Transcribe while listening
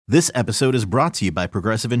This episode is brought to you by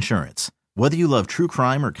Progressive Insurance. Whether you love true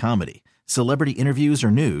crime or comedy, celebrity interviews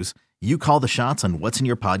or news, you call the shots on what's in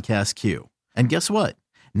your podcast queue. And guess what?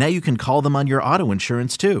 Now you can call them on your auto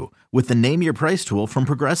insurance too with the Name Your Price tool from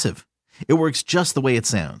Progressive. It works just the way it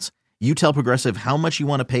sounds. You tell Progressive how much you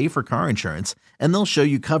want to pay for car insurance, and they'll show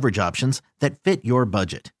you coverage options that fit your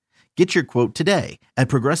budget. Get your quote today at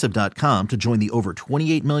Progressive.com to join the over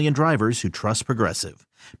 28 million drivers who trust Progressive.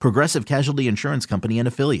 Progressive Casualty Insurance Company and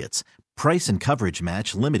Affiliates. Price and coverage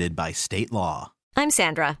match limited by state law. I'm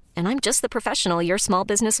Sandra, and I'm just the professional your small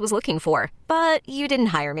business was looking for. But you didn't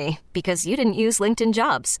hire me because you didn't use LinkedIn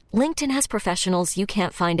Jobs. LinkedIn has professionals you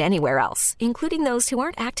can't find anywhere else, including those who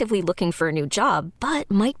aren't actively looking for a new job, but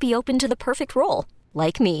might be open to the perfect role,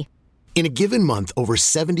 like me. In a given month, over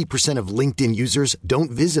 70% of LinkedIn users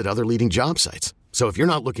don't visit other leading job sites. So if you're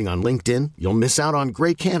not looking on LinkedIn, you'll miss out on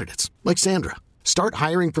great candidates like Sandra. Start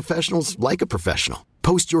hiring professionals like a professional.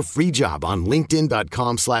 Post your free job on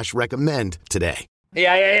linkedin.com/recommend today.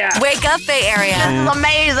 Yeah. Wake up, Bay Area. This is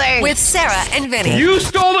amazing. With Sarah and Vinnie. You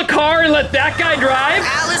stole the car and let that guy drive?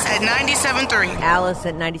 Alice at 97.3. Alice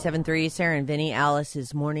at 97.3. Sarah and Vinnie.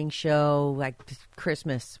 Alice's morning show, like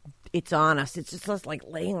Christmas. It's on us. It's just like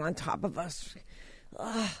laying on top of us.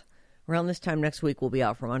 Ugh. Around this time next week, we'll be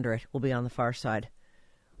out from under it. We'll be on the far side.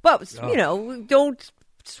 But, don't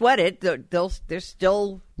sweat it. There's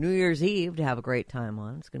still New Year's Eve to have a great time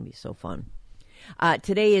on. It's going to be so fun.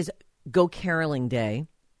 Today is Go Caroling Day,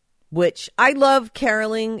 which I love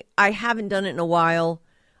caroling. I haven't done it in a while.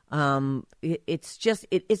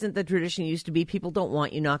 It isn't the tradition it used to be. People don't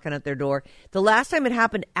want you knocking at their door. The last time it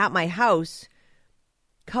happened at my house,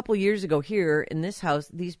 a couple years ago here in this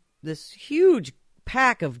house, this huge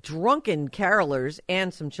pack of drunken carolers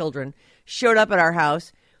and some children showed up at our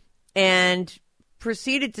house and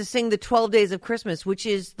proceeded to sing the 12 Days of Christmas, which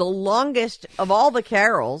is the longest of all the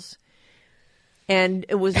carols. And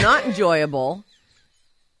it was not enjoyable.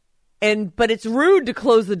 But it's rude to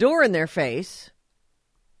close the door in their face.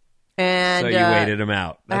 And so you waited them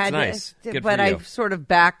out. That's nice. Good but for you. I sort of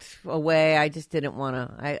backed away. I just didn't want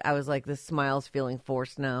to. I was like, this smile's feeling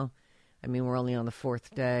forced now. I mean, we're only on the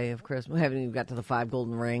 4th day of Christmas. We haven't even got to the 5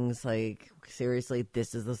 golden rings. Like, seriously,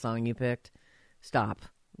 this is the song you picked? Stop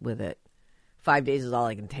with it. 5 days is all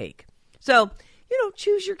I can take. So,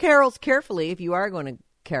 choose your carols carefully if you are going to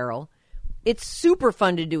carol. It's super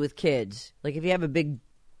fun to do with kids. Like if you have a big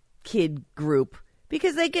kid group,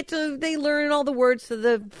 because they learn all the words to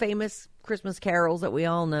the famous Christmas carols that we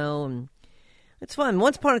all know. And it's fun.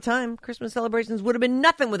 Once upon a time, Christmas celebrations would have been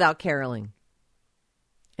nothing without caroling.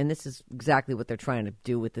 And this is exactly what they're trying to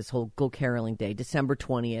do with this whole Go Caroling Day, December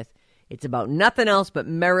 20th. It's about nothing else but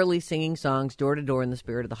merrily singing songs door to door in the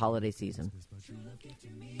spirit of the holiday season.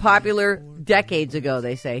 Popular decades ago,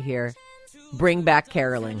 they say here. Bring back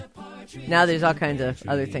caroling. Now there's all kinds of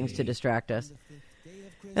other things to distract us.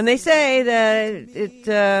 And they say that it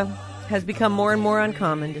has become more and more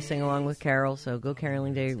uncommon to sing along with carols. So Go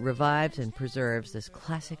Caroling Day revives and preserves this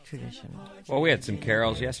classic tradition. Well, we had some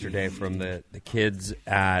carols yesterday from the kids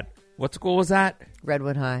at, what school was that?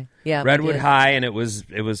 Redwood High. Yeah. Redwood High, and it was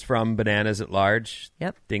from Bananas at Large.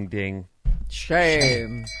 Yep. Ding, ding.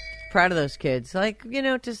 Shame. Proud of those kids. Like,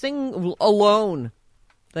 to sing alone.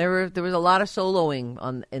 There was a lot of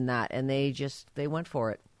soloing in that, and they went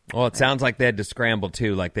for it. Well, it sounds like they had to scramble,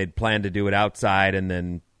 too. Like they'd planned to do it outside, and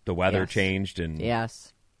then the weather changed. And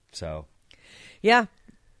yes. So. Yeah.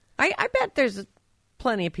 I bet there's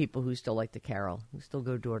plenty of people who still like to carol, who still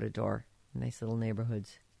go door to door in nice little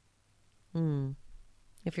neighborhoods.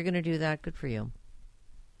 If you're going to do that, good for you.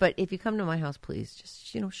 But if you come to my house, please,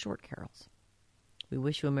 just, short carols. We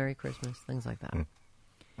wish you a Merry Christmas, things like that.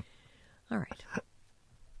 All right.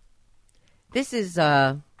 This is,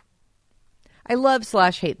 I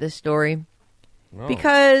love/hate this story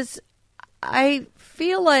because I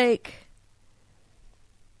feel like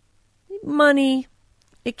money,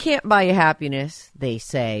 it can't buy you happiness, they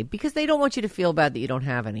say, because they don't want you to feel bad that you don't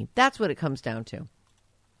have any. That's what it comes down to.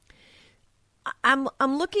 I'm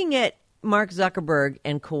looking at Mark Zuckerberg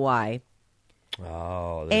and Kauai.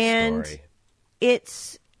 Oh, this and story.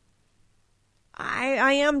 It's...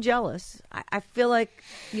 I am jealous. I feel like,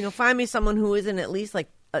 find me someone who isn't at least like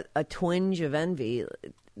a twinge of envy.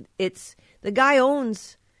 It's the guy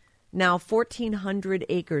owns now 1,400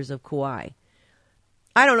 acres of Kauai.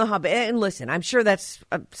 I don't know how big. And listen, I'm sure that's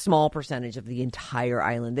a small percentage of the entire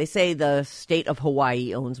island. They say the state of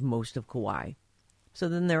Hawaii owns most of Kauai. So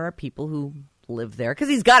then there are people who live there because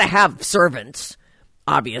he's got to have servants,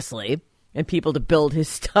 obviously, and people to build his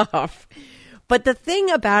stuff. But the thing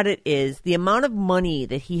about it is the amount of money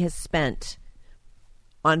that he has spent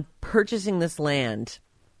on purchasing this land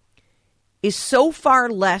is so far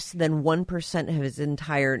less than 1% of his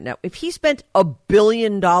entire net. If he spent $1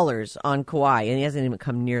 billion on Kauai, and he hasn't even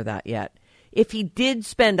come near that yet, if he did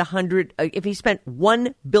spend if he spent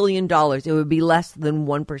 $1 billion, it would be less than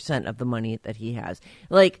 1% of the money that he has.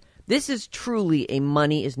 Like, this is truly a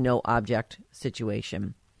money is no object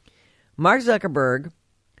situation. Mark Zuckerberg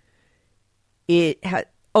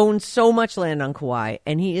owns so much land on Kauai,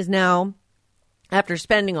 and he is now, after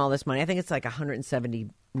spending all this money, I think it's like $170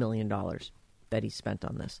 million that he spent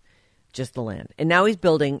on this, just the land. And now he's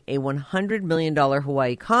building a $100 million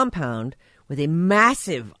Hawaii compound with a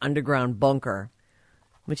massive underground bunker,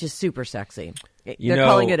 which is super sexy. They're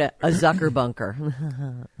calling it a Zucker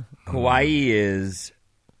bunker. Kauai is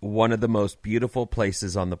one of the most beautiful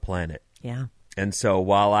places on the planet. Yeah. And so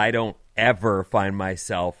while I don't ever find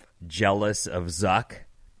myself jealous of Zuck,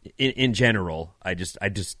 in general, I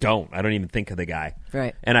just don't. I don't even think of the guy.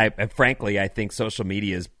 Right. And frankly, I think social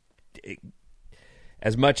media is,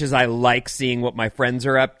 as much as I like seeing what my friends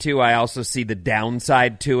are up to, I also see the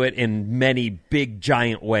downside to it in many big,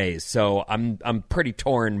 giant ways. So I'm pretty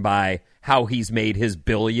torn by how he's made his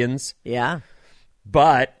billions. Yeah.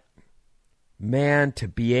 But, man, to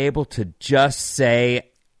be able to just say,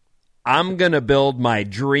 I'm going to build my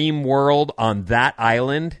dream world on that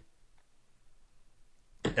island,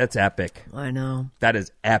 that's epic. I know. That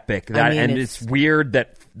is epic. And it's weird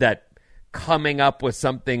that coming up with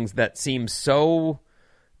some things that seem so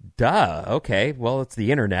duh. Okay, well, it's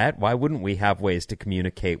the internet. Why wouldn't we have ways to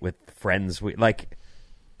communicate with friends?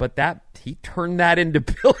 But that he turned that into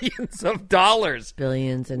billions of dollars.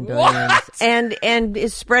 Billions and billions. What? And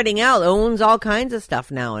is spreading out, owns all kinds of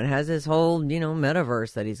stuff now, and has his whole,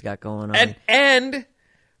 metaverse that he's got going on. And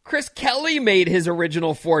Chris Kelly made his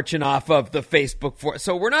original fortune off of the Facebook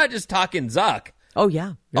so we're not just talking Zuck. Oh,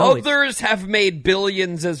 yeah. No, others have made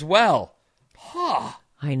billions as well. Huh.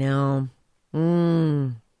 I know.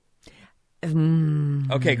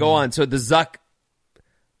 Okay, go on. So the Zuck,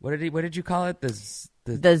 what did you call it? The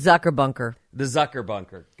Zucker bunker. The Zucker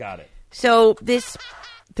bunker. Got it. So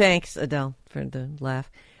thanks, Adele, for the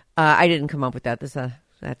laugh. I didn't come up with that.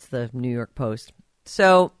 That's the New York Post.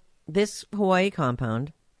 So this Hawaii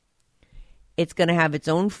compound, it's going to have its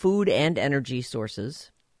own food and energy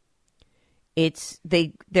sources.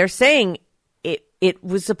 They're saying it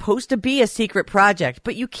was supposed to be a secret project,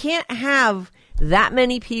 but you can't have that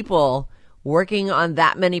many people working on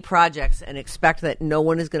that many projects and expect that no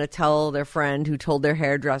one is going to tell their friend who told their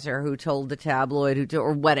hairdresser, who told the tabloid,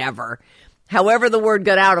 or whatever. However the word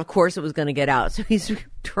got out, of course it was going to get out. So he's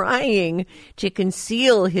trying to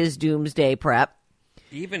conceal his doomsday prep.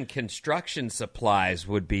 Even construction supplies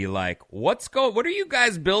would be like, what are you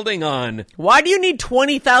guys building on? Why do you need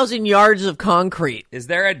 20,000 yards of concrete? Is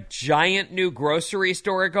there a giant new grocery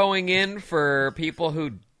store going in for people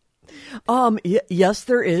who... Yes,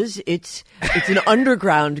 there is. It's an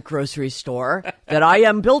underground grocery store that I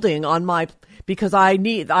am building on because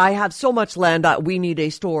I have so much land. We need a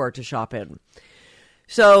store to shop in.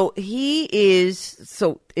 So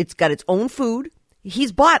it's got its own food.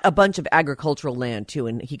 He's bought a bunch of agricultural land too,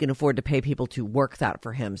 and he can afford to pay people to work that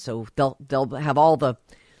for him. So they'll have all the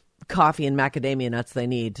coffee and macadamia nuts they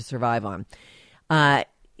need to survive on.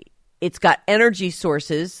 It's got energy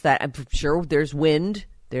sources that I'm sure there's wind.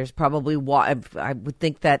 There's probably water. I would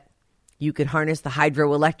think that you could harness the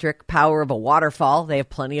hydroelectric power of a waterfall. They have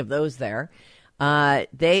plenty of those there. What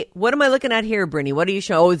am I looking at here, Brittany? What are you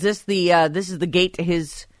showing? Oh, is this this is the gate to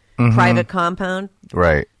his private compound?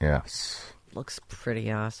 Right. Yes. Looks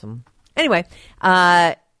pretty awesome. Anyway,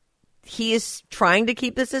 he is trying to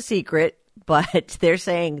keep this a secret, but they're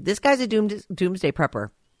saying this guy's a doomsday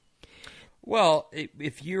prepper. Well,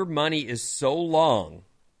 if your money is so long,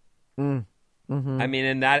 I mean,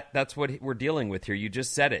 and that's what we're dealing with here. You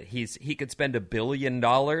just said it. He could spend $1 billion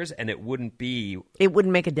and it wouldn't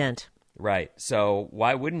make a dent. Right. So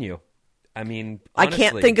why wouldn't you? I mean, honestly, I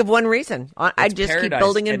can't think of one reason. I just paradise. keep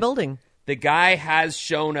building and building. The guy has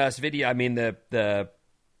shown us video. I mean, the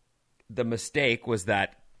mistake was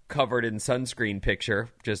that covered in sunscreen picture.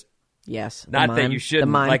 Just yes, not that you shouldn't.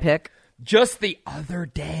 The mime pic. Just the other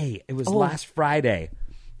day, it was last Friday.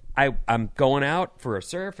 I'm going out for a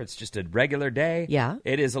surf. It's just a regular day. Yeah,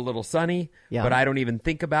 it is a little sunny. Yeah, but I don't even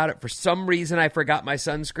think about it. For some reason, I forgot my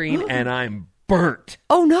sunscreen, and I'm burnt.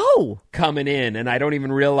 Oh no! Coming in, and I don't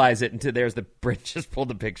even realize it until Brent just pulled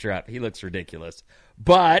the picture up. He looks ridiculous,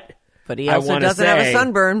 but he also doesn't have a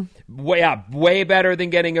sunburn. Way better than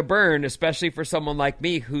getting a burn, especially for someone like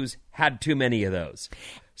me who's had too many of those.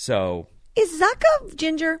 So, is Zucker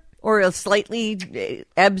ginger or slightly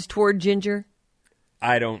ebbs toward ginger?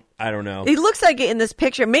 I don't know. He looks like it in this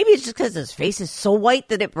picture. Maybe it's just because his face is so white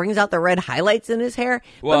that it brings out the red highlights in his hair.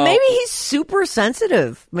 Well, but maybe he's super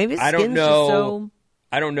sensitive. Maybe his skin's just so...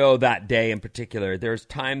 I don't know that day in particular. There's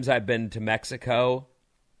times I've been to Mexico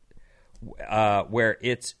where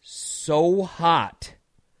it's so hot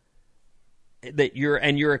that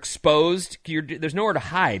you're exposed. There's nowhere to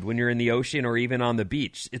hide when you're in the ocean or even on the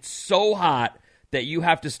beach. It's so hot that you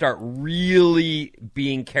have to start really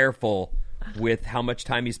being careful with how much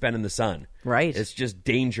time you spend in the sun. Right. It's just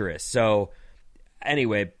dangerous. So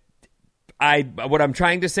anyway, what I'm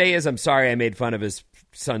trying to say is I'm sorry I made fun of his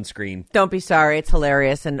sunscreen. Don't be sorry. It's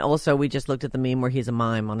hilarious. And also, we just looked at the meme where he's a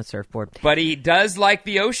mime on a surfboard. But he does like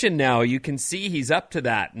the ocean now. You can see he's up to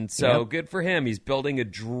that. And so good for him. He's building a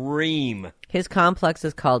dream. His complex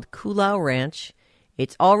is called Kauai Ranch.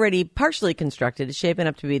 It's already partially constructed. It's shaping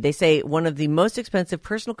up to be, they say, one of the most expensive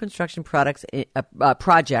personal construction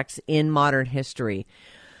projects in modern history.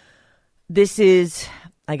 This is,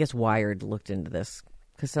 I guess Wired looked into this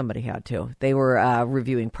because somebody had to. They were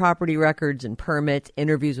reviewing property records and permits,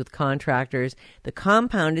 interviews with contractors. The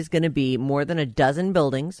compound is going to be more than a dozen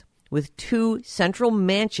buildings with 2 central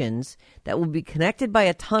mansions that will be connected by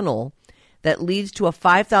a tunnel that leads to a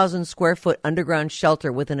 5,000 square foot underground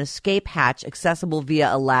shelter with an escape hatch accessible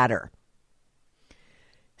via a ladder.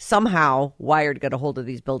 Somehow, Wired got a hold of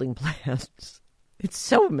these building plans. It's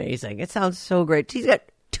so amazing. It sounds so great. He's got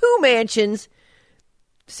 2 mansions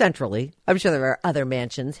centrally. I'm sure there are other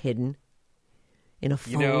mansions hidden in a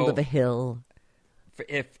fold of a hill.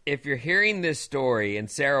 If you're hearing this story, and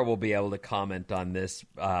Sarah will be able to comment on this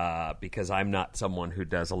because I'm not someone who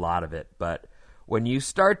does a lot of it, but when you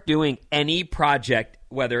start doing any project,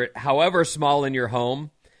 however small in your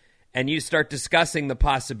home, and you start discussing the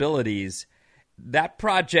possibilities, that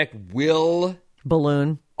project will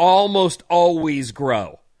balloon, almost always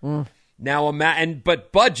grow. Now,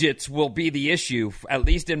 but budgets will be the issue. At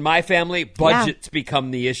least in my family, budgets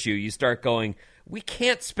become the issue. You start going, we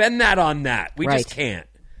can't spend that on that. We just can't.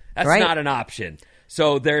 That's not an option.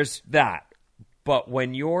 So there's that. But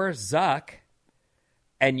when you're Zuck,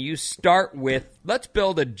 and you start with, let's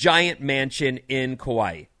build a giant mansion in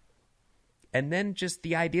Kauai. And then just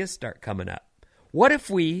the ideas start coming up. What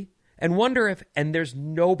if and there's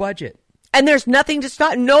no budget. And there's nothing to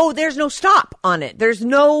stop. No, there's no stop on it. There's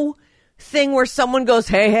no thing where someone goes,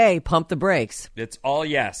 hey, pump the brakes. It's all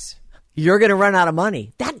yes. You're going to run out of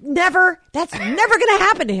money. That's never going to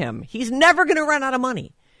happen to him. He's never going to run out of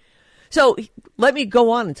money. So let me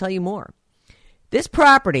go on and tell you more. This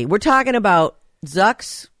property, we're talking about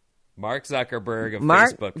Mark Zuckerberg of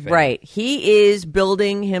Facebook fame. Right. He is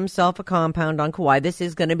building himself a compound on Kauai. This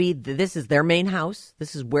is their main house.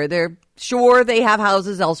 This is where they have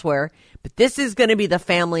houses elsewhere, but this is going to be the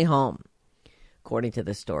family home, according to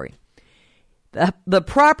this story. The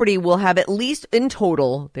property will have at least, in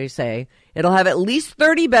total, they say, it'll have at least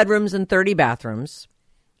 30 bedrooms and 30 bathrooms.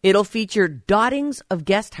 It'll feature dottings of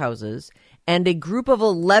guest houses and a group of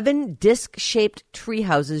 11 disc-shaped tree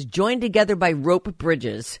houses joined together by rope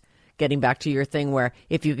bridges. Getting back to your thing where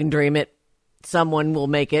if you can dream it, someone will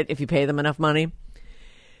make it if you pay them enough money.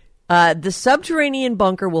 The subterranean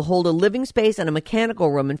bunker will hold a living space and a mechanical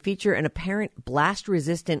room and feature an apparent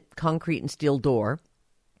blast-resistant concrete and steel door,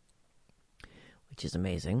 which is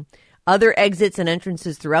amazing. Other exits and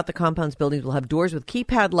entrances throughout the compound's buildings will have doors with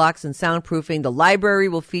keypad locks and soundproofing. The library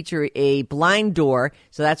will feature a blind door,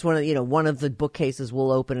 so that's one of the bookcases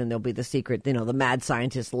will open and there'll be the secret, the mad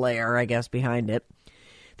scientist lair, I guess, behind it.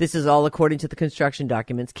 This is all according to the construction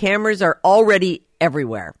documents. Cameras are already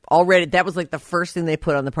everywhere. That was like the first thing they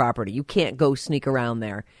put on the property. You can't go sneak around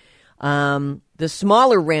there. The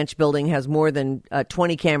smaller ranch building has more than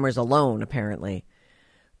 20 cameras alone, apparently.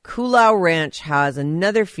 Kauai Ranch has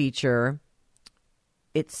another feature.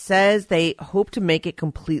 It says they hope to make it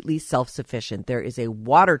completely self-sufficient. There is a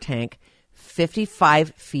water tank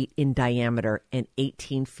 55 feet in diameter and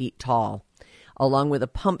 18 feet tall, along with a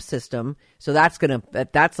pump system. So that's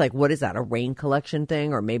like, what is that, a rain collection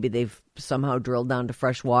thing? Or maybe they've somehow drilled down to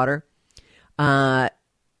fresh water. And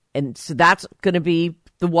so that's going to be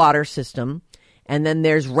the water system. And then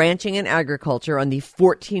there's ranching and agriculture on the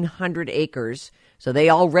 1,400 acres. So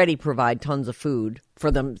they already provide tons of food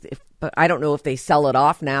for them. But I don't know if they sell it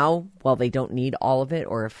off now while they don't need all of it,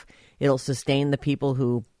 or if it'll sustain the people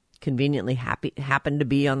who conveniently happen to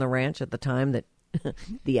be on the ranch at the time that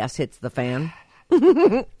the S hits the fan.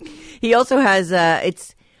 He also has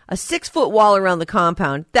it's a 6-foot wall around the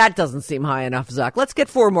compound. That doesn't seem high enough, Zuck. Let's get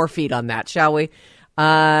 4 more feet on that, shall we?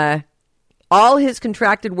 All his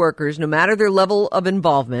contracted workers, no matter their level of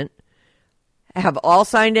involvement, have all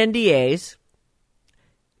signed NDAs.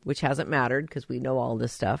 which hasn't mattered because we know all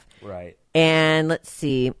this stuff. Right. And let's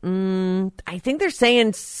see. I think they're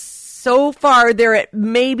saying so far they're at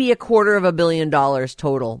maybe $250 million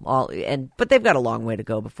total. But they've got a long way to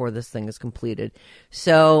go before this thing is completed.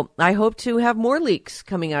 So I hope to have more leaks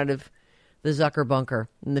coming out of the Zucker bunker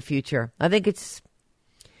in the future. I think it's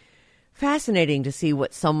fascinating to see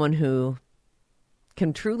what someone who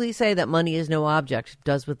can truly say that money is no object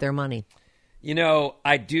does with their money. You know,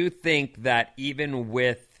 I do think that even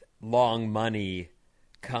with long money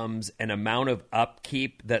comes an amount of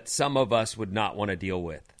upkeep that some of us would not want to deal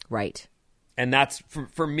with. Right. And that's,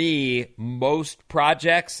 for me, most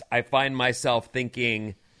projects, I find myself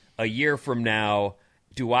thinking a year from now,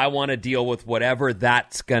 do I want to deal with whatever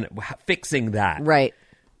that's going to, fixing that? Right.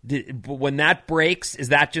 When that breaks, is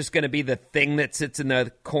that just going to be the thing that sits in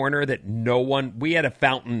the corner that no one, we had a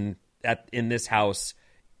fountain in this house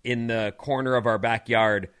in the corner of our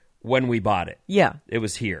backyard when we bought it. Yeah. It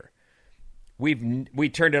was here. We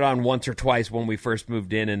turned it on once or twice when we first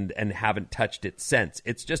moved in and haven't touched it since.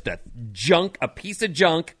 It's just a piece of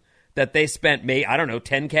junk that they spent, I don't know,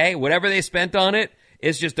 $10K, whatever they spent on it.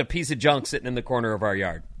 It's just a piece of junk sitting in the corner of our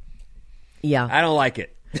yard. Yeah. I don't like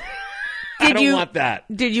it. I don't want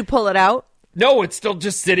that. Did you pull it out? No, it's still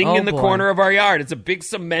just sitting in the corner of our yard. It's a big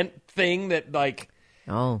cement thing that,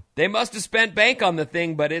 they must have spent bank on the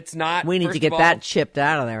thing, but it's not. We need to get that chipped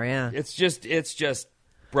out of there, yeah. It's just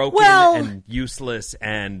broken and useless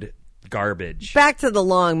and garbage. Back to the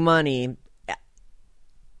long money.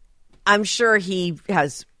 I'm sure he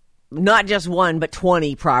has not just one, but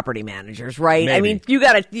 20 property managers, right? Maybe. I mean,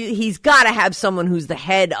 he's got to have someone who's the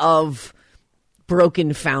head of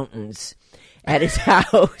broken fountains at his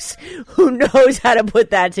house who knows how to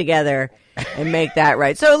put that together and make that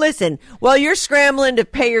right. So listen, while you're scrambling to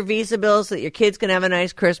pay your Visa bills so that your kids can have a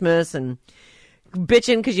nice Christmas and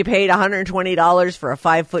bitching because you paid $120 for a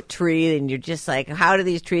 5-foot tree and you're just like, how do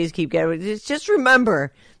these trees keep getting? Just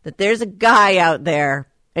remember that there's a guy out there,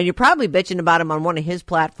 and you're probably bitching about him on one of his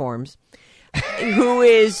platforms, who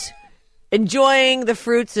is enjoying the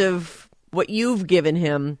fruits of what you've given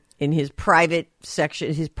him in his private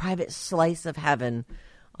section, his private slice of heaven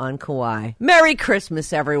on Kauai. Merry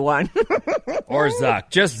Christmas, everyone. Or Zuck.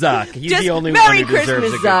 Just Zuck. He's the only Merry one who deserves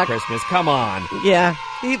Christmas, a good Zuck. Christmas. Come on. Yeah.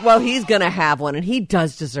 He's going to have one, and he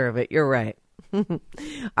does deserve it. You're right.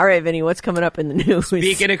 All right, Vinny, what's coming up in the news?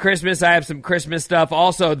 Speaking of Christmas, I have some Christmas stuff.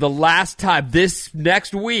 Also, the last time, this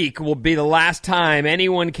next week will be the last time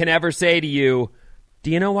anyone can ever say to you, do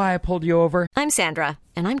you know why I pulled you over? I'm Sandra,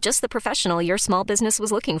 and I'm just the professional your small business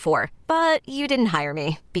was looking for. But you didn't hire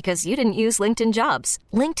me because you didn't use LinkedIn Jobs.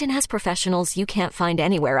 LinkedIn has professionals you can't find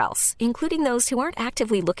anywhere else, including those who aren't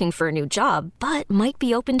actively looking for a new job, but might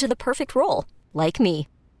be open to the perfect role, like me.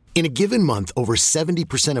 In a given month, over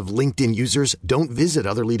 70% of LinkedIn users don't visit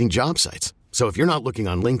other leading job sites. So if you're not looking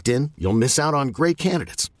on LinkedIn, you'll miss out on great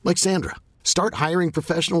candidates like Sandra. Start hiring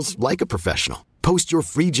professionals like a professional. Post your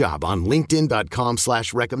free job on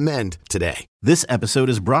linkedin.com/recommend today. This episode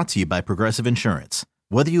is brought to you by Progressive Insurance.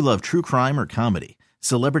 Whether you love true crime or comedy,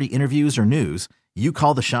 celebrity interviews or news, you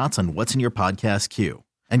call the shots on what's in your podcast queue.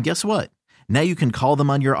 And guess what? Now you can call them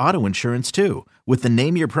on your auto insurance too with the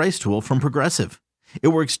Name Your Price tool from Progressive. It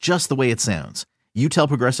works just the way it sounds. You tell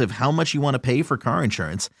Progressive how much you want to pay for car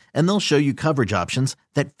insurance, and they'll show you coverage options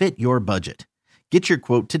that fit your budget. Get your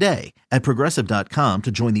quote today at Progressive.com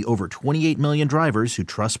to join the over 28 million drivers who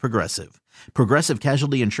trust Progressive. Progressive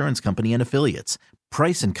Casualty Insurance Company and Affiliates.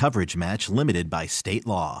 Price and coverage match limited by state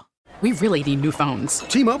law. We really need new phones.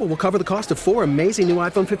 T-Mobile will cover the cost of 4 amazing new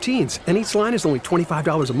iPhone 15s, and each line is only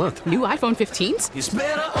 $25 a month. New iPhone 15s? It's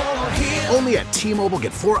better over here. Only at T-Mobile,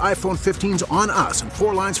 get 4 iPhone 15s on us and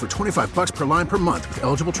 4 lines for $25 per line per month with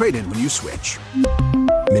eligible trade-in when you switch.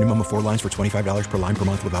 Minimum of 4 lines for $25 per line per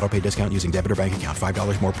month with autopay discount using debit or bank account.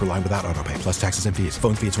 $5 more per line without autopay, plus taxes and fees.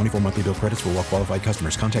 Phone fee at 24 monthly bill credits for well-qualified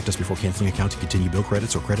customers. Contact us before canceling account to continue bill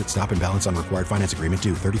credits or credit stop and balance on required finance agreement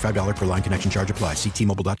due. $35 per line connection charge applies. See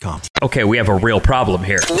T-Mobile.com. Okay, we have a real problem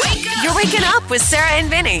here. You're waking up with Sarah and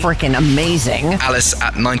Vinnie. Freaking amazing. Alice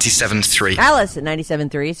at 97.3. Alice at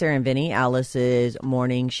 97.3, Sarah and Vinnie, Alice's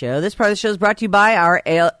morning show. This part of the show is brought to you by our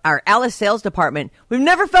Alice sales department. We've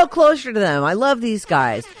never felt closer to them. I love these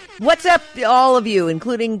guys. What's up, all of you,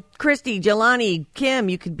 including Christy, Jelani, Kim?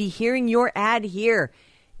 You could be hearing your ad here.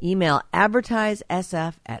 Email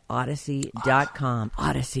advertisesf@odyssey.com.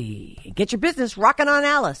 Odyssey. Get your business rocking on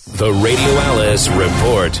Alice. The Radio Alice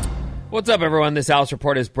Report. What's up, everyone? This Alice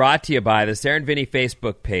Report is brought to you by the Sarah and Vinnie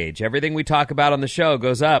Facebook page. Everything we talk about on the show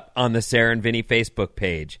goes up on the Sarah and Vinnie Facebook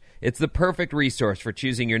page. It's the perfect resource for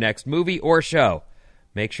choosing your next movie or show.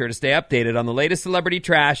 Make sure to stay updated on the latest celebrity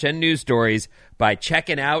trash and news stories by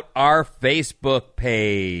checking out our Facebook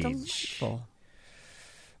page. Delightful.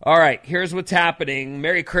 All right, here's what's happening.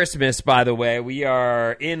 Merry Christmas, by the way.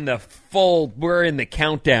 We're in the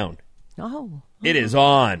countdown. Oh. It is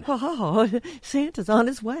on. Oh, Santa's on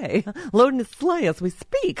his way. Loading his sleigh as we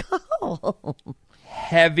speak. Oh.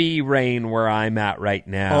 Heavy rain where I'm at right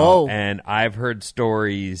now. Oh. And I've heard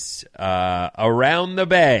stories around the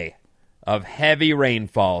bay of heavy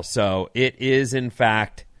rainfall. So it is, in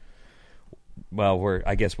fact, well,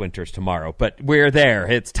 I guess winter's tomorrow, but we're there.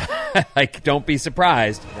 It's like, don't be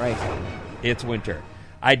surprised. Right. It's winter.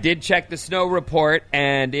 I did check the snow report,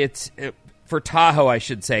 and it's for Tahoe, I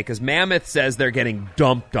should say, because Mammoth says they're getting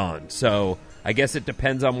dumped on. So I guess it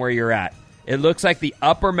depends on where you're at. It looks like the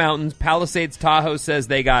upper mountains, Palisades, Tahoe says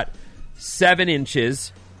they got 7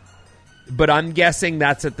 inches, but I'm guessing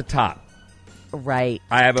that's at the top. Right.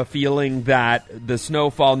 I have a feeling that the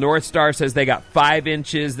snowfall, North Star says they got 5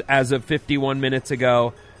 inches as of 51 minutes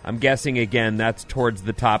ago. I'm guessing, again, that's towards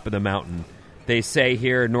the top of the mountain. They say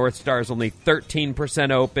here North Star is only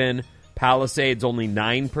 13% open. Palisades only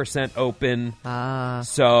 9% open.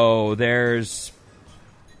 So it's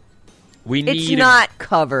need not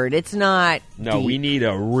covered. It's not deep. We need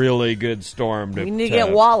a really good storm we need to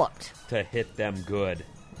get walloped. To hit them good.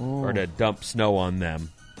 Or to dump snow on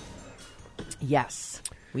them. Yes,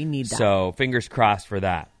 we need that. So fingers crossed for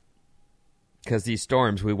that. Because these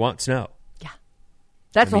storms, we want snow. Yeah.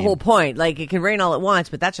 That's the whole point. Like, it can rain all at once,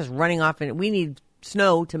 but that's just running off. And we need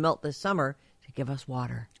snow to melt this summer to give us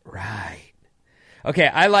water. Right. Okay,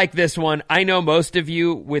 I like this one. I know most of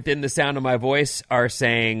you within the sound of my voice are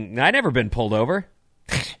saying, I've never been pulled over.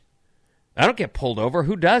 I don't get pulled over.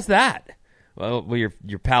 Who does that? Well,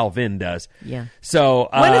 your pal Vin does. Yeah. So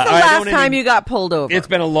when is the last time you got pulled over? It's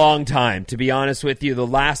been a long time, to be honest with you. The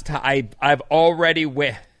last time I've already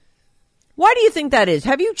Why do you think that is?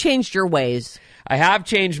 Have you changed your ways? I have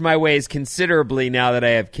changed my ways considerably now that I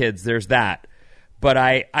have kids. There's that. But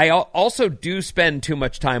I also do spend too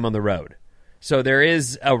much time on the road. So there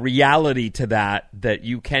is a reality to that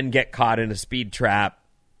you can get caught in a speed trap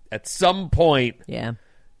at some point. Yeah.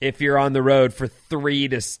 If you're on the road for 3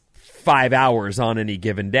 to 5 hours on any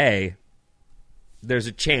given day, there's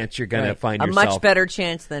a chance you're going to find yourself. A much better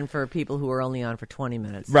chance than for people who are only on for 20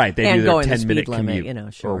 minutes. Right. They do their 10-minute limit,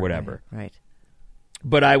 commute or whatever. Right.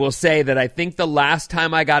 But I will say that I think the last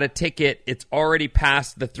time I got a ticket, it's already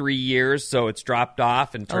past the 3 years, so it's dropped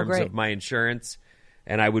off in terms of my insurance.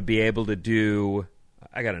 And I would be able to do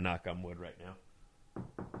 – I got to knock on wood right now.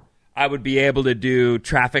 I would be able to do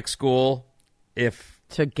traffic school if –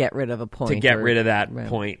 to get rid of a point. To get rid of that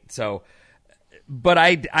point. So – but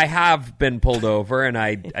I have been pulled over, and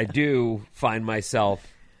I do find myself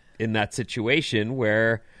in that situation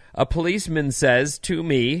where a policeman says to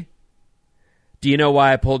me, do you know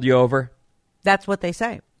why I pulled you over? That's what they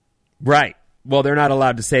say. Right. Well, they're not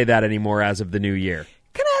allowed to say that anymore as of the new year.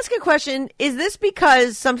 Can I ask a question? Is this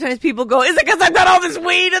because sometimes people go, is it because I've got all this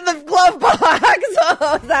weed in the glove box?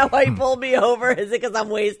 Oh, is that why you pulled me over? Is it because I'm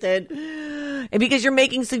wasted? And because you're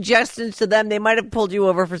making suggestions to them, they might have pulled you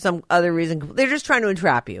over for some other reason. They're just trying to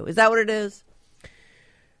entrap you. Is that what it is?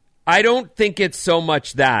 I don't think it's so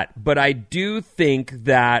much that, but I do think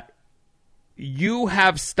that you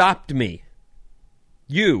have stopped me.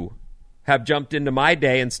 You have jumped into my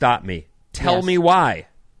day and stopped me. Tell me why.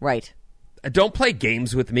 Right. Don't play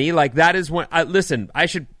games with me. Like, that is when listen, I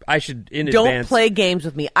should in advance. Don't play games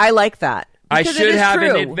with me. I like that. I should have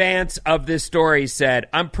in advance of this story said,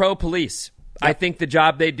 I'm pro police. Yep. I think the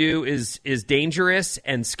job they do is dangerous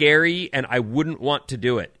and scary, and I wouldn't want to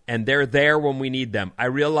do it. And they're there when we need them. I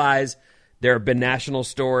realize there have been national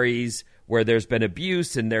stories where there's been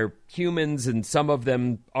abuse, and they're humans, and some of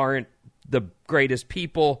them aren't the greatest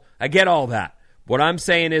people. I get all that. What I'm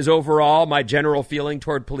saying is, overall, my general feeling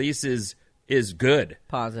toward police is good.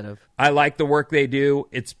 Positive. I like the work they do.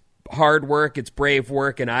 It's hard work. It's brave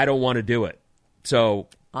work, and I don't want to do it. So,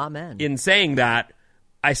 amen. In saying that,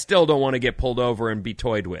 I still don't want to get pulled over and be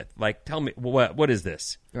toyed with. Like, tell me, what is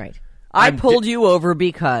this? Right. I pulled you over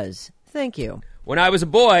because. Thank you. When I was a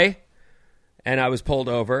boy and I was pulled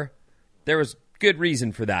over, there was good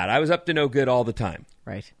reason for that. I was up to no good all the time.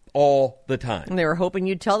 Right. All the time. And they were hoping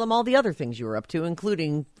you'd tell them all the other things you were up to,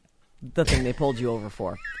 including the thing they pulled you over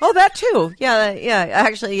for. Oh, that too. Yeah.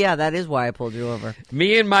 Actually, that is why I pulled you over.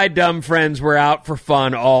 Me and my dumb friends were out for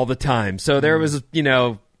fun all the time. So there was,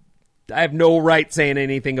 I have no right saying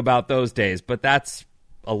anything about those days, but that's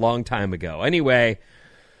a long time ago. Anyway,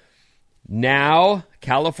 Now,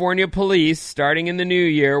 California police, starting in the new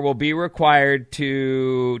year, will be required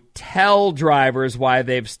to tell drivers why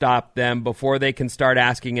they've stopped them before they can start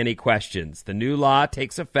asking any questions. The new law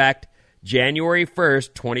takes effect January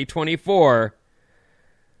 1st, 2024.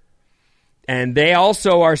 And they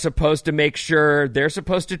also are supposed to make sure, they're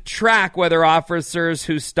supposed to track whether officers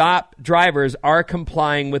who stop drivers are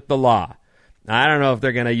complying with the law. I don't know if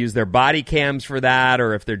they're going to use their body cams for that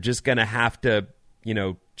or if they're just going to have to,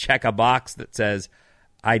 check a box that says,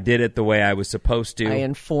 I did it the way I was supposed to. I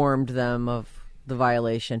informed them of the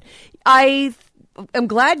violation. I am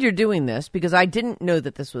glad you're doing this because I didn't know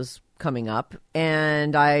that this was coming up.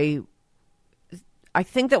 And I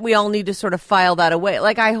think that we all need to sort of file that away.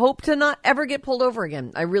 Like, I hope to not ever get pulled over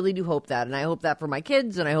again. I really do hope that. And I hope that for my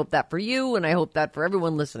kids, and I hope that for you, and I hope that for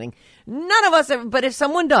everyone listening. None of us ever, but if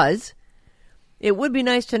someone does, it would be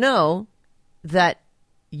nice to know that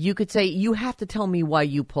you could say, you have to tell me why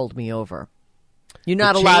you pulled me over. You're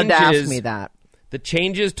not allowed to ask me that. The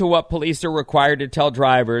changes to what police are required to tell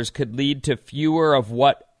drivers could lead to fewer of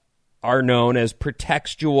what are known as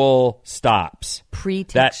pretextual stops.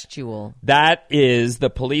 Pretextual. That is the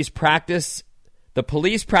police practice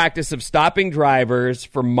of stopping drivers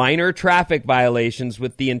for minor traffic violations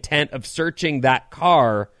with the intent of searching that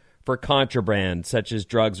car for contraband, such as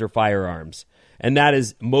drugs or firearms. And that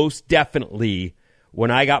is most definitely, when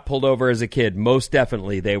I got pulled over as a kid, most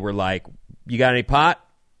definitely they were like, you got any pot?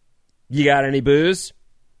 You got any booze?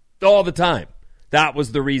 All the time. That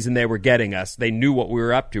was the reason they were getting us. They knew what we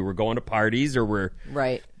were up to. We're going to parties or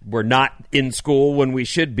we're not in school when we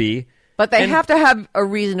should be. But they have to have a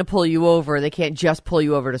reason to pull you over. They can't just pull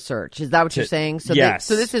you over to search. Is that what you're saying? So yes.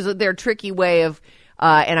 So this is their tricky way of,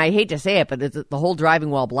 and I hate to say it, but it's the whole driving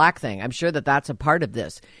while black thing. I'm sure that that's a part of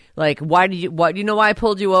this. Like, why do you know why I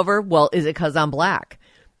pulled you over? Well, is it because I'm black?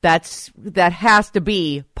 That has to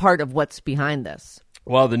be part of what's behind this.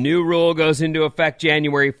 Well, the new rule goes into effect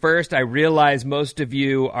January 1st. I realize most of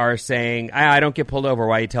you are saying, I don't get pulled over.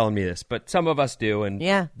 Why are you telling me this? But some of us do, and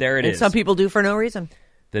there it is. Some people do for no reason.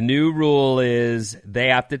 The new rule is they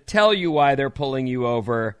have to tell you why they're pulling you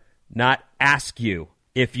over, not ask you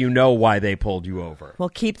if you know why they pulled you over. Well,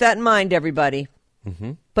 keep that in mind, everybody.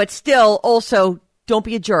 Mm-hmm. But still, also, don't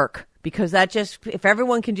be a jerk. Because if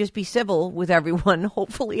everyone can just be civil with everyone,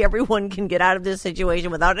 hopefully everyone can get out of this situation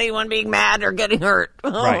without anyone being mad or getting hurt.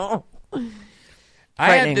 Right.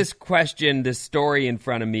 I had this story in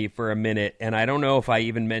front of me for a minute, and I don't know if I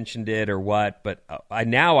even mentioned it or what, but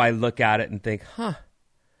now I look at it and think,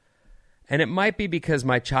 And it might be because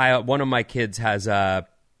one of my kids has a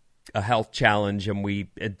health challenge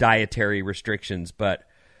and dietary restrictions, but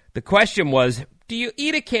the question was, do you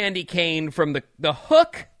eat a candy cane from the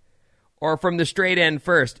hook or from the straight end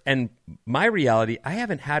first? And my reality, I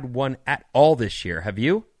haven't had one at all this year. Have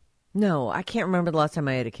you? No, I can't remember the last time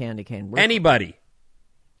I ate a candy cane. Anybody?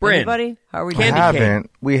 Bryn. Anybody? How are we doing? I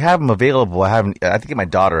haven't. We have them available. I think my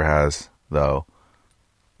daughter has, though.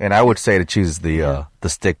 And I would say to choose the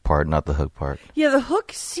stick part, not the hook part. Yeah, the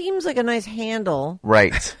hook seems like a nice handle.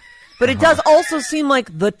 Right. But it does also seem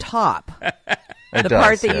like the top.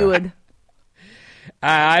 Part that you would...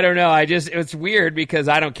 I don't know. It's weird because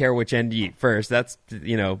I don't care which end you eat first. That's,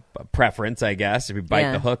 a preference, I guess. If you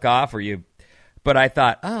bite the hook off but I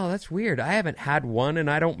thought, oh, that's weird. I haven't had one and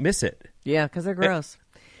I don't miss it. Yeah, because they're gross.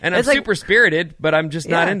 And I'm super spirited, but I'm just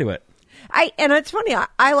not into it. And it's funny.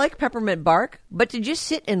 I like peppermint bark, but to just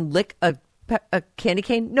sit and lick a candy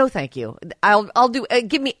cane, no, thank you. I'll do.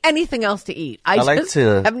 Give me anything else to eat. I like just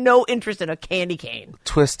to have no interest in a candy cane.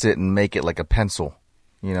 Twist it and make it like a pencil.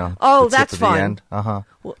 Oh, that's fun.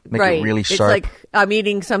 Make it really sharp. It's like I'm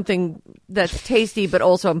eating something that's tasty, but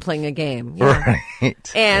also I'm playing a game. Right.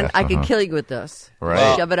 And I could kill you with this.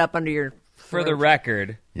 Right. Shove it up under your throat. For the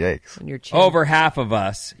record, yikes. On your chin. Over half of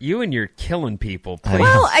us, you and you're killing people. Please.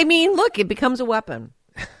 Well, I mean, look, it becomes a weapon.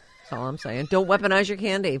 That's all I'm saying. Don't weaponize your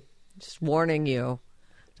candy. Just warning you.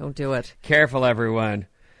 Don't do it. Careful, everyone.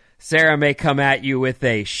 Sarah may come at you with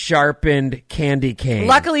a sharpened candy cane.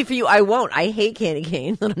 Luckily for you, I won't. I hate candy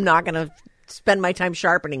canes, and I'm not going to spend my time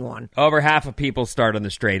sharpening one. Over half of people start on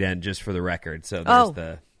the straight end, just for the record. So there's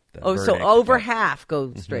the verdict. So over half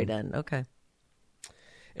go straight end. Okay.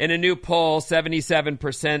 In a new poll,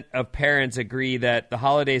 77% of parents agree that the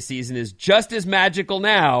holiday season is just as magical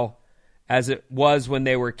now as it was when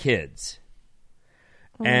they were kids.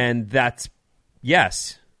 And that's,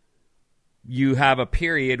 yes. You have a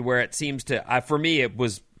period where it seems to, for me, it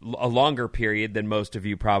was a longer period than most of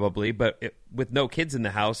you probably, but with no kids in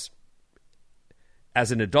the house,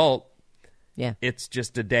 as an adult, it's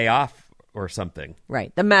just a day off or something.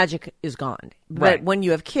 Right. The magic is gone. But Right. when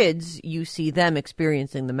you have kids, you see them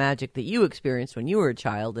experiencing the magic that you experienced when you were a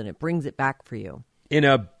child, and it brings it back for you. In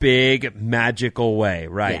a big, magical way,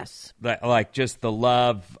 right? Yes. Like just the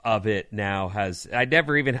love of it now has... I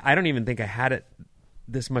don't even think I had it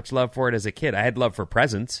this much love for it as a kid. I had love for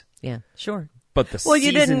presents. Yeah, sure. But the Well,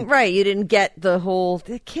 season... you didn't get the whole...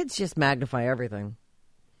 The kids just magnify everything.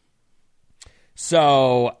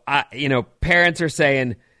 So, parents are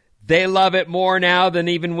saying they love it more now than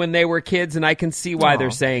even when they were kids, and I can see why they're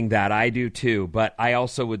saying that. I do too. But I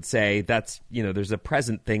also would say that's, there's a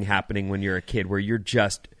present thing happening when you're a kid where you're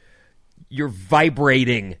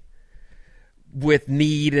vibrating with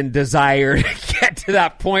need and desire to get to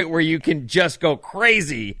that point where you can just go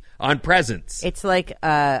crazy on presents. It's like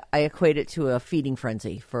I equate it to a feeding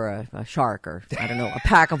frenzy for a shark or, I don't know, a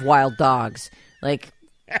pack of wild dogs. Like...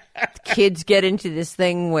 Kids get into this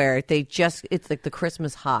thing where it's like the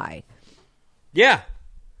Christmas high. Yeah.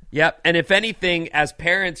 Yep. And if anything, as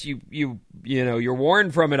parents, you're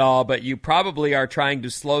warned from it all, but you probably are trying to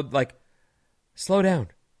slow down.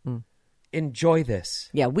 Enjoy this.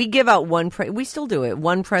 Yeah, we give out we still do it.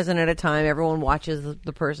 One present at a time. Everyone watches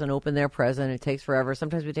the person open their present. It takes forever.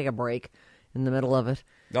 Sometimes we take a break in the middle of it.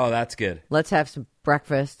 Oh, that's good. Let's have some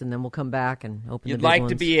breakfast and then we'll come back and open You'd the big like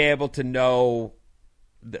ones. to be able to know...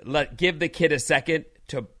 give the kid a second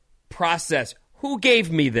to process who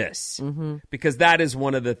gave me this, because that is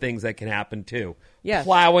one of the things that can happen too. Yes.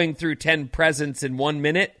 Plowing through 10 presents in 1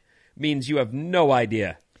 minute means you have no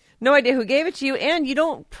idea who gave it to you, and you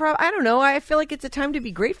don't. I don't know. I feel like it's a time to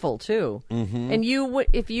be grateful too. Mm-hmm. And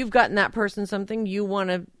if you've gotten that person something, you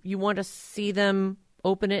want to see them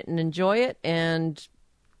open it and enjoy it, and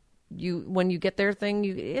when you get their thing,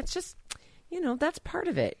 it's just. That's part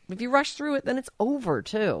of it. If you rush through it, then it's over,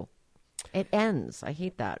 too. It ends. I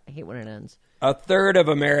hate that. I hate when it ends. A third of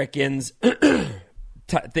Americans,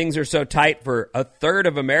 things are so tight for a third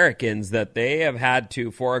of Americans that they have had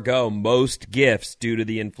to forego most gifts due to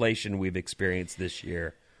the inflation we've experienced this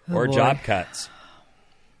year. Or boy. Job cuts.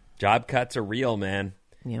 Job cuts are real, man.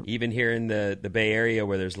 Yep. Even here in the Bay Area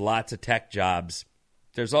where there's lots of tech jobs.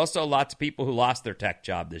 There's also lots of people who lost their tech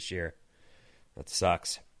job this year. That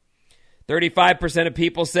sucks. 35% of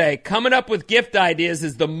people say coming up with gift ideas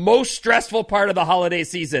is the most stressful part of the holiday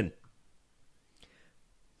season.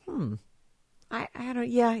 I don't.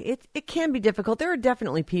 Yeah, it can be difficult. There are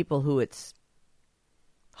definitely people who it's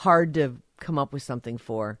hard to come up with something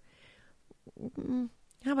for.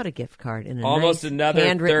 How about a gift card and almost nice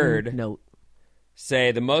another third note?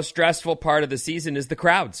 Say the most stressful part of the season is the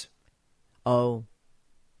crowds. Oh.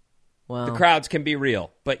 Well, the crowds can be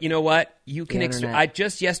real, but you know what? You can.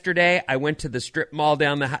 Yesterday I went to the strip mall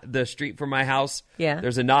down the street from my house. Yeah,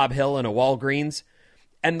 there's a Nob Hill and a Walgreens,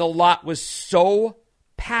 and the lot was so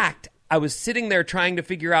packed. I was sitting there trying to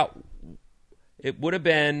figure out. It would have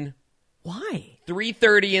been why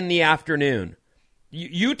 3:30 in the afternoon.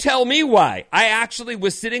 You tell me why. I actually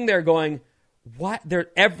was sitting there going, "What?"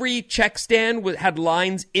 Every check stand had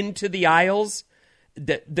lines into the aisles.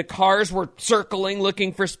 The cars were circling,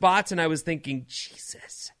 looking for spots, and I was thinking,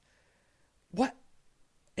 Jesus, what?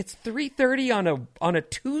 It's 3:30 on a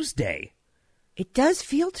Tuesday. It does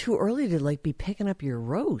feel too early to be picking up your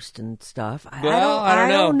roast and stuff. I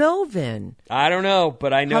don't know, Vin. I don't know,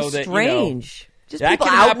 but I know that strange. Just that people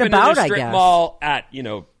can out happen and about. in the I strip guess mall at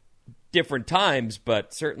different times,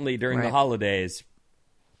 but certainly during the holidays,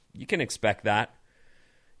 you can expect that.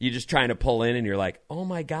 You're just trying to pull in and you're like, oh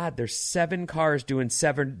my God, there's 7 cars doing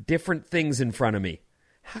 7 different things in front of me.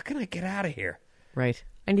 How can I get out of here? Right.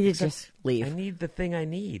 I need to just leave. I need the thing I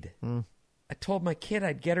need. I told my kid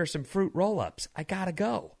I'd get her some fruit roll-ups. I gotta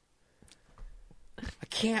go. I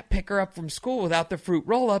can't pick her up from school without the fruit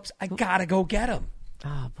roll-ups. I gotta go get them.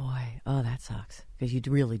 Oh, boy. Oh, that sucks. Because you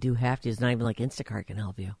really do have to. It's not even like Instacart can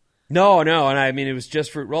help you. No, and I mean, it was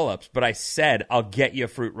just fruit roll-ups. But I said, I'll get you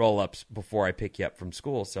fruit roll-ups before I pick you up from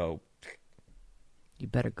school, so... You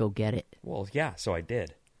better go get it. Well, yeah, so I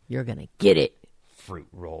did. You're going to get it. Fruit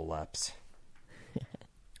roll-ups.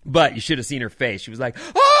 But you should have seen her face. She was like,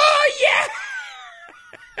 oh, yeah!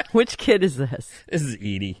 Which kid is this? This is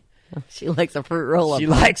Edie. She likes a fruit roll-up. She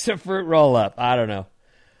likes a fruit roll-up. I don't know.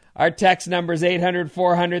 Our text number is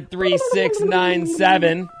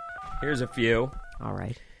 800-400-3697. Here's a few. All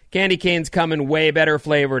right. Candy canes come in way better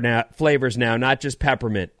flavors now, not just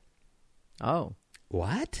peppermint. Oh.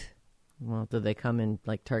 What? Well, do they come in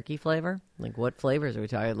like turkey flavor? Like what flavors are we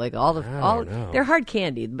talking? Like they're hard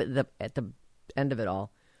candy, but at the end of it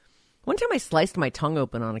all. One time I sliced my tongue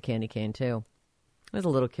open on a candy cane too. I was a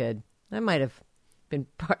little kid. That might have been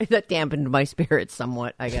that dampened my spirits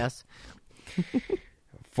somewhat, I guess.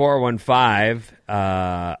 415,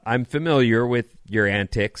 I'm familiar with your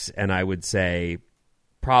antics, and I would say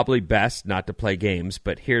probably best not to play games,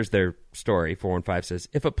 but here's their story. 415 says,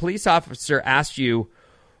 if a police officer asks you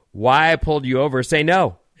why I pulled you over, say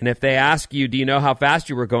no. And if they ask you, do you know how fast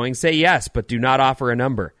you were going, say yes, but do not offer a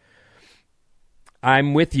number.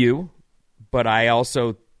 I'm with you, but I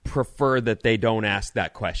also prefer that they don't ask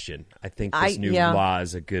that question. I think this new law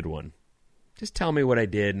is a good one. Just tell me what I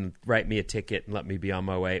did and write me a ticket and let me be on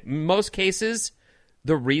my way. In most cases,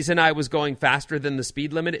 the reason I was going faster than the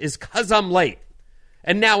speed limit is because I'm late.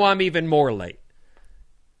 And now I'm even more late.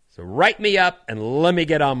 So write me up and let me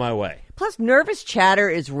get on my way. Plus, nervous chatter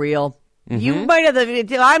is real. Mm-hmm. You might have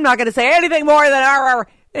I'm not going to say anything more than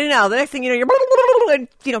the next thing you know,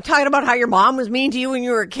 you're talking about how your mom was mean to you when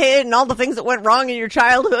you were a kid and all the things that went wrong in your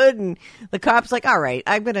childhood. And the cop's like, all right,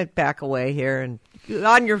 I'm going to back away here and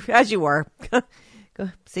as you were.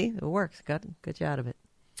 See, it works. Got you out of it.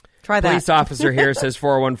 Try that. Police officer here says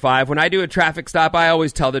 415, when I do a traffic stop, I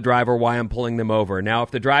always tell the driver why I'm pulling them over. Now,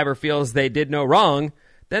 if the driver feels they did no wrong,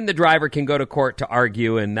 then the driver can go to court to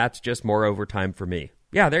argue, and that's just more overtime for me.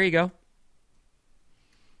 Yeah, there you go.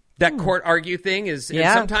 That court argue thing is, and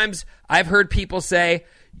sometimes I've heard people say,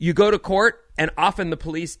 you go to court, and often the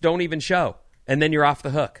police don't even show, and then you're off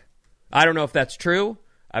the hook. I don't know if that's true.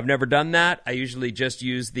 I've never done that. I usually just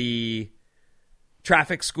use the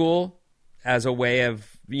traffic school as a way of,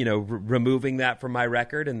 removing that from my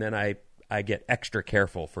record, and then I get extra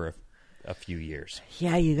careful for a few years.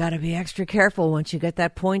 Yeah, you got to be extra careful once you get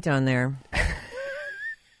that point on there.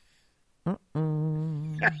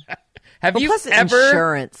 Have you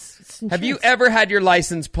ever had your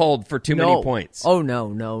license pulled for too many points? Oh,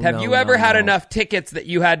 no. Have you ever had enough tickets that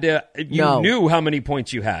you had to, knew how many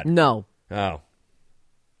points you had? No. Oh.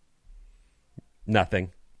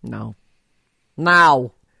 Nothing. No.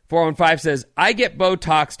 Now. 415 says, I get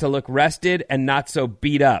Botox to look rested and not so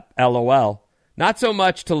beat up. LOL. Not so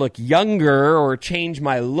much to look younger or change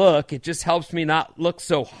my look. It just helps me not look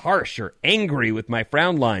so harsh or angry with my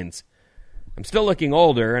frown lines. I'm still looking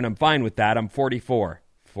older, and I'm fine with that. I'm 44.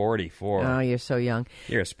 44. Oh, you're so young.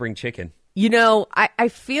 You're a spring chicken. I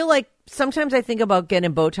feel like sometimes I think about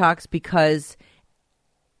getting Botox because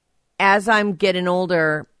as I'm getting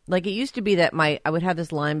older, like it used to be that I would have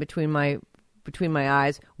this line between my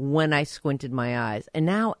eyes when I squinted my eyes. And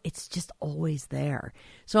now it's just always there.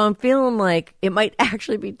 So I'm feeling like it might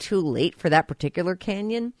actually be too late for that particular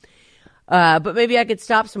canyon. But maybe I could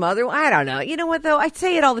stop some other. I don't know. You know what, though? I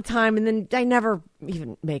say it all the time, and then I never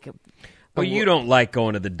even make it. Well, you don't like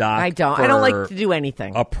going to the doc. I don't. I don't like to do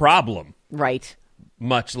anything. A problem. Right.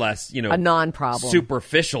 Much less, a non-problem.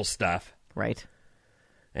 Superficial stuff. Right.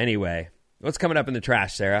 Anyway, what's coming up in the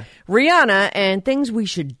trash, Sarah? Rihanna and things we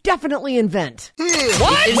should definitely invent.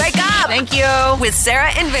 What? Wake up! Thank you. With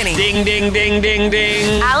Sarah and Vinnie. Ding, ding, ding, ding,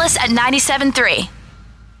 ding. Alice at 97.3.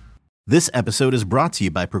 This episode is brought to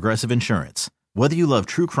you by Progressive Insurance. Whether you love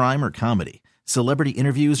true crime or comedy, celebrity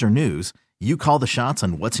interviews or news, you call the shots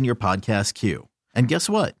on what's in your podcast queue. And guess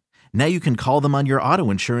what? Now you can call them on your auto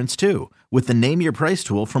insurance too with the Name Your Price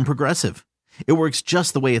tool from Progressive. It works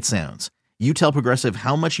just the way it sounds. You tell Progressive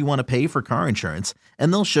how much you want to pay for car insurance,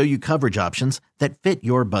 and they'll show you coverage options that fit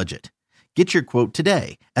your budget. Get your quote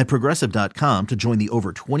today at Progressive.com to join the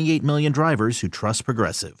over 28 million drivers who trust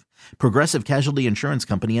Progressive. Progressive Casualty Insurance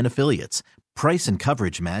Company and Affiliates. Price and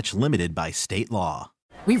coverage match limited by state law.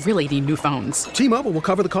 We really need new phones. T-Mobile will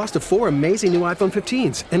cover the cost of 4 amazing new iPhone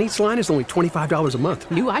 15s, and each line is only $25 a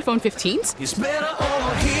month. New iPhone 15s? It's better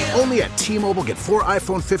over here. Only at T-Mobile, get 4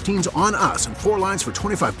 iPhone 15s on us and 4 lines for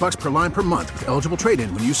 $25 per line per month with eligible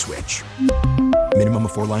trade-in when you switch. Minimum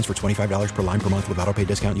of 4 lines for $25 per line per month with autopay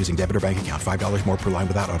discount using debit or bank account. $5 more per line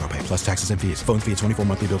without autopay, plus taxes and fees. Phone fee at 24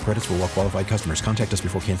 monthly bill credits for well-qualified customers. Contact us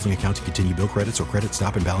before canceling account to continue bill credits or credit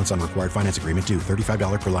stop and balance on required finance agreement due.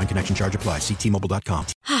 $35 per line connection charge applies. See T-Mobile.com.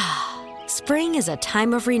 Spring is a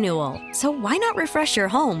time of renewal, so why not refresh your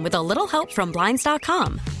home with a little help from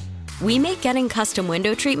Blinds.com? We make getting custom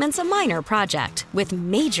window treatments a minor project with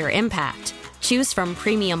major impact. Choose from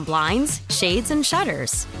premium blinds, shades, and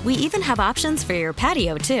shutters. We even have options for your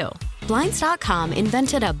patio, too. Blinds.com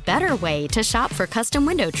invented a better way to shop for custom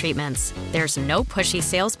window treatments. There's no pushy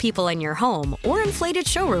salespeople in your home or inflated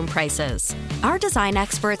showroom prices. Our design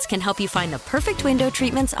experts can help you find the perfect window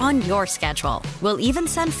treatments on your schedule. We'll even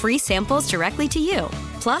send free samples directly to you.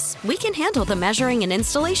 Plus, we can handle the measuring and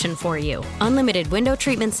installation for you. Unlimited window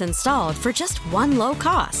treatments installed for just one low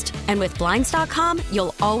cost. And with Blinds.com,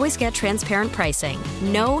 you'll always get transparent pricing.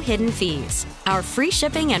 No hidden fees. Our free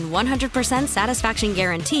shipping and 100% satisfaction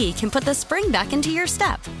guarantee can put the spring back into your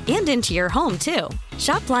step and into your home, too.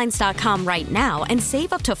 Shop Blinds.com right now and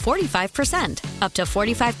save up to 45%. Up to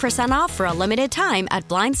 45% off for a limited time at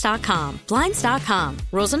Blinds.com. Blinds.com.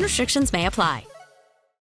 Rules and restrictions may apply.